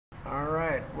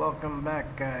Alright, welcome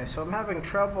back guys. So I'm having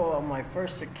trouble on my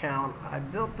first account. I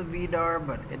built the Vidar,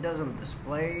 but it doesn't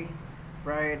display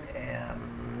right,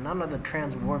 and none of the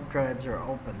trans warp drives are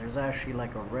open. There's actually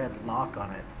like a red lock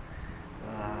on it.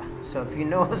 So if you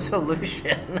know a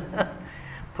solution,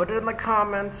 put it in the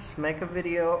comments, make a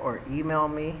video, or email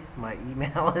me. My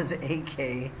email is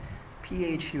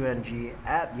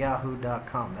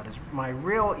akphung@yahoo.com. That is my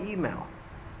real email.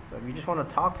 So if you just want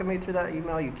to talk to me through that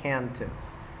email, you can too.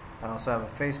 I also have a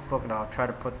Facebook, and I'll try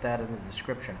to put that in the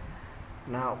description.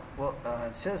 Now,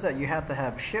 it says that you have to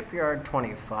have Shipyard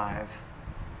 25,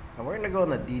 and we're going to go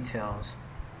into details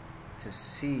to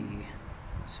see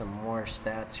some more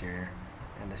stats here,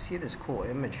 and to see this cool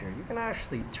image here. You can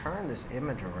actually turn this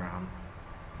image around,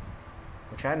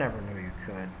 which I never knew you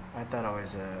could. I thought it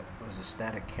was a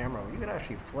static camera. You can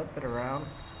actually flip it around,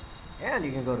 and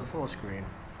you can go to full screen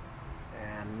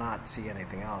and not see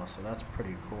anything else. So that's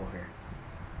pretty cool here.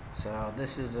 So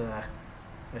this is a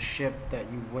ship that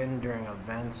you win during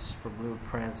events for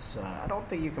blueprints. I don't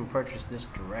think you can purchase this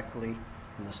directly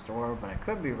in the store, but I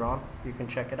could be wrong. You can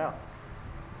check it out.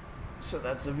 So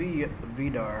that's a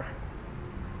Vidar.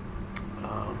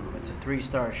 It's a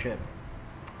 3-star ship,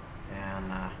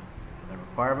 and the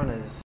requirement is